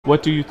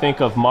What do you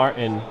think of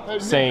Martin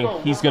saying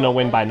he's going to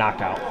win by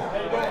knockout?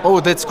 Oh,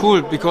 that's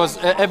cool, because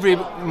every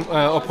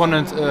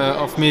opponent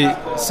of me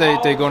say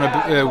they're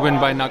gonna win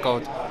by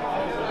knockout.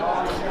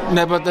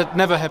 That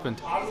never happened.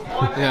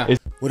 Yeah.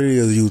 What it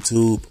is,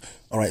 YouTube?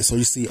 All right, so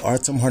you see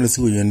Artem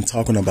Harutyunyan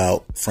talking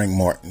about Frank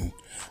Martin.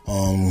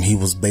 He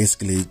was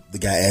basically, the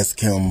guy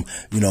asked him,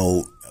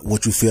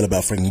 what you feel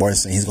about Frank Martin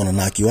saying he's gonna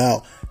knock you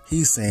out.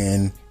 He's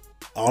saying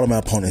all of my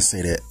opponents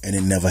say that, and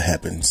it never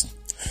happens.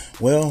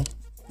 Well,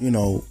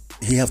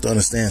 he have to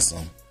understand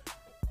something.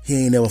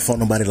 He ain't never fought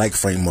nobody like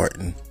Frank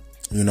Martin,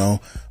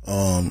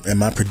 and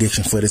my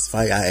prediction for this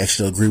fight, I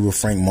actually agree with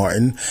Frank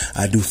Martin.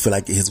 I do feel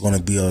like it's going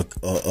to be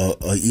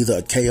either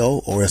a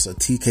KO or it's a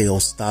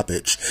TKO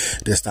stoppage.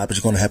 That stoppage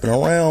is going to happen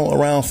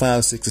around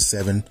 5, 6, or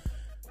 7.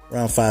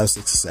 Around 5,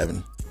 6, or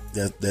 7.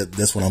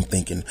 That's what I'm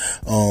thinking.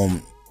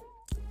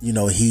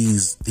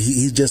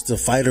 He's just a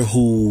fighter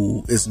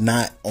who is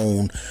not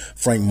on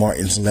Frank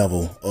Martin's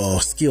level,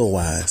 skill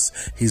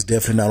wise. He's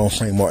definitely not on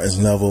Frank Martin's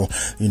level.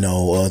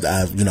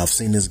 I've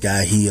seen this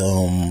guy. He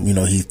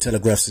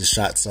telegraphs his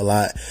shots a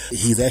lot.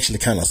 He's actually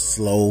kind of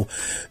slow.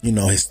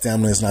 His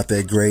stamina is not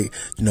that great.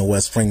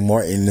 Whereas Frank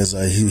Martin is,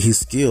 he's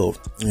skilled.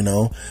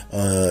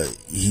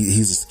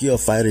 He's a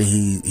skilled fighter.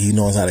 He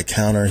knows how to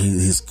counter.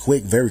 He's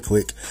quick, very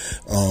quick.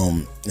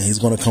 He's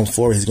going to come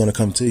forward. He's going to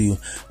come to you.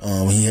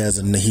 He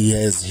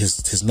has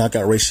his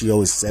knockout ratio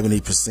is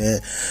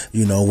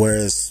 70%,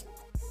 whereas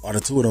out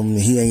of two of them,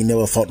 he ain't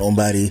never fought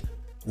nobody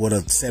with a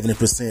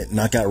 70%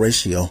 knockout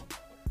ratio.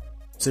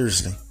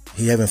 Seriously.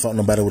 He haven't fought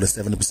nobody with a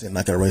 70%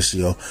 knockout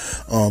ratio.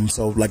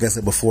 So like I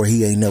said before,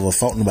 he ain't never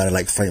fought nobody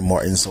like Frank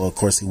Martin. So of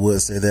course he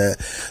would say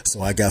that.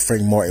 So I got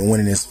Frank Martin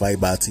winning this fight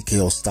by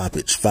TKO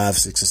stoppage, 5,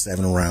 6, or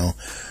 7 round,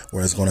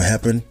 where it's going to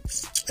happen.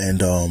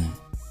 And,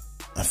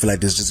 I feel like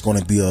this is just going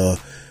to be a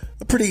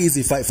pretty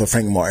easy fight for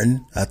Frank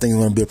Martin. I think it's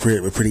going to be a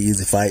pretty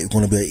easy fight. It's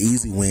going to be an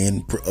easy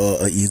win,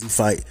 an easy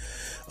fight,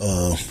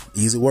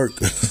 easy work,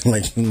 just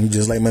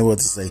like my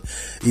brother say,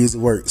 easy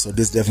work. So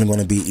this is definitely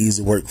going to be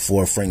easy work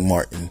for Frank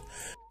Martin.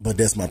 But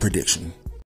that's my prediction.